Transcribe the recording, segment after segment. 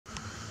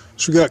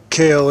So we got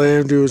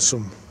KLM doing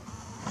some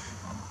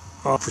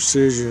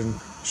precision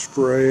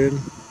spraying.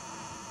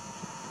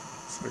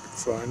 If I can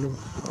find them.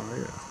 Oh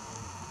yeah.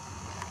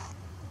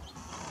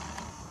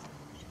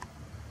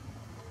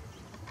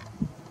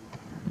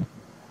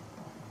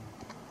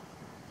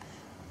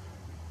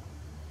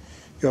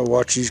 You gotta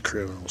watch these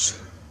criminals.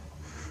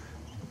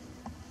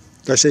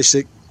 Did I say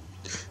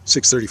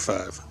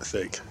 635? I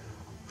think.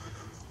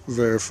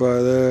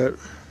 Verify that.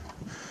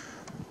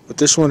 But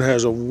this one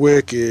has a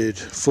wicked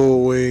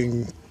full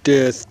wing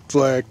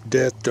black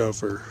death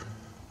dumper.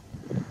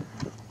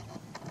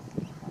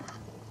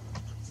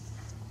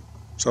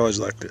 So I always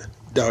like to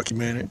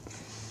document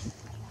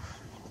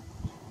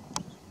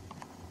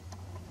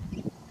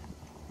it.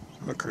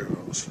 My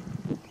criminals.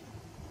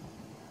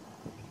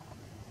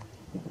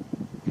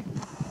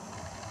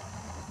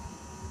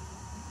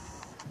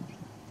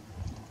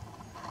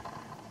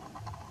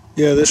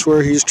 Yeah, this is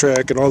where he's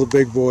tracking. All the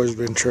big boys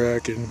been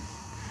tracking.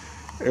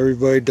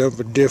 Everybody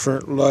dumping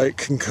different light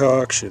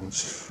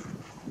concoctions.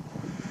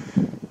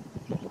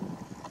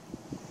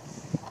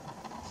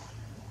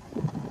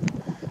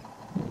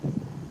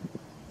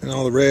 And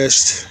all the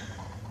rest,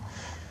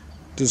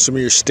 doing some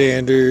of your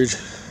standard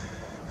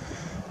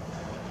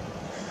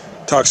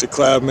toxic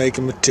cloud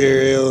making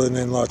material, and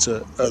then lots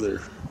of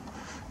other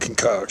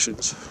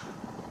concoctions.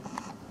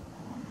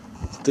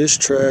 This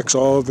track's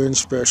all been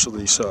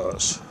specialty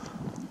sauce.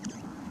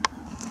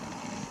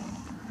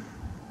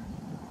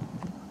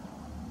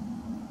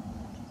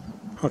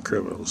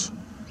 Criminals.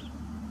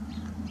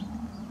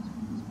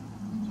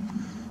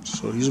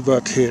 So he's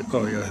about to hit.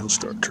 Oh yeah, he'll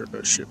start turning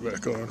that shit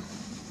back on.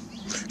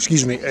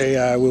 Excuse me,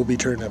 AI will be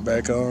turning that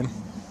back on.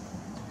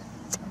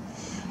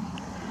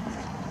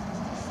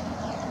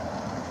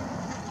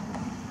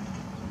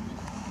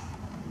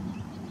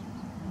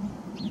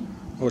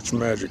 Oh, it's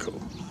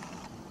magical.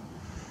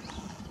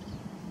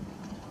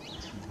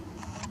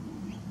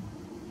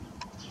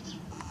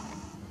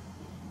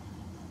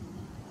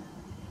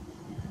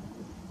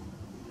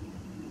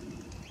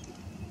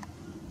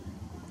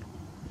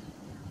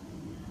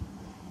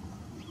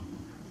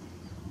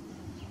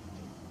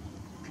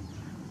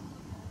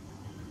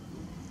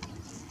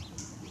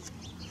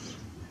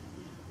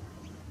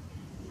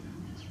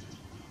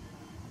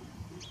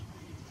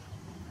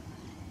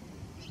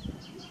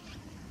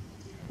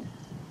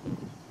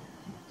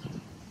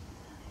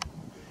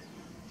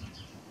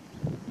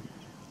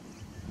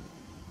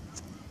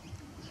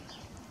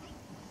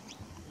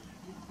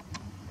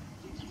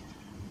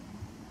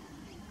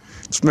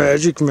 It's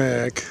Magic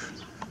Mac.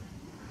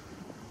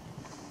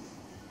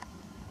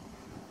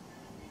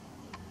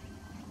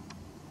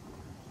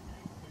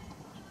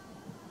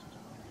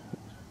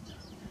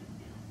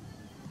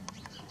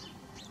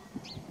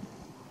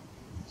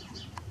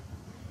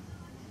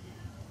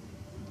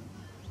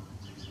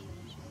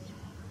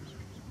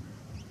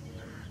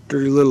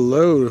 Dirty little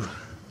load,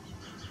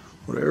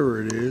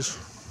 whatever it is.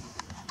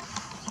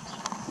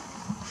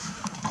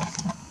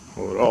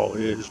 Well, it all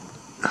is.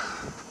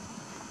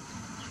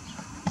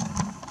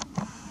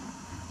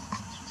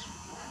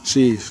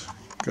 See,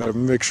 gotta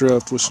mix her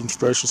up with some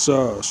special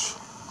sauce.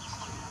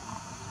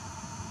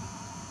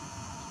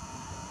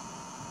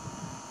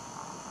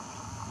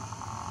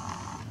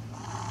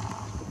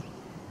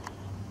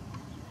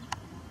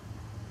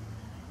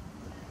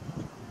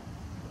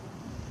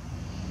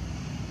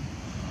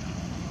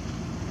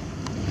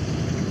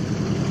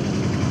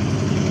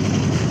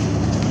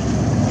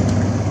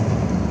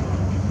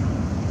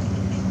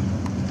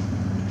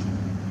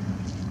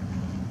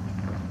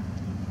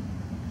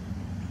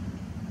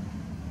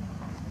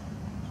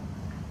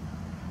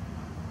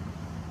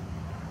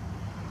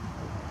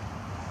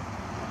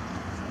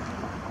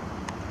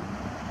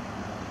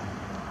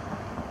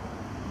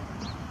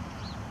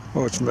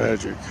 Oh, it's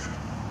magic.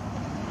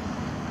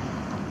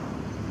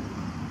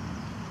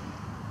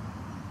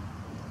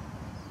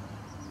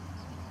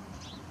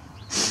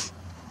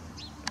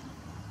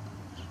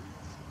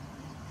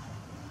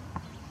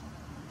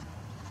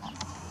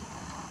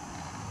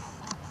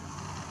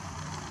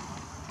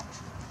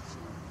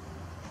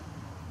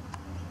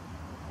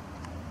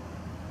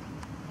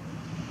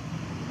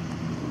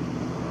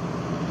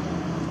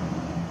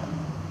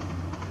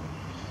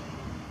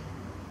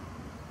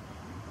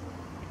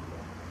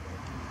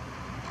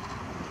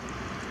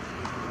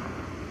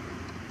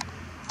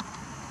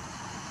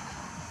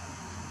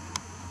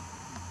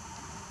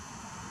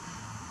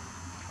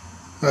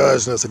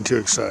 There's nothing too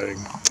exciting.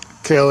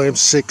 KLM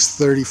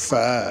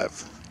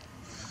 635.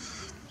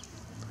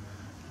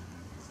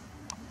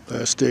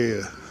 Last day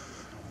of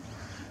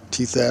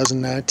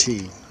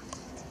 2019.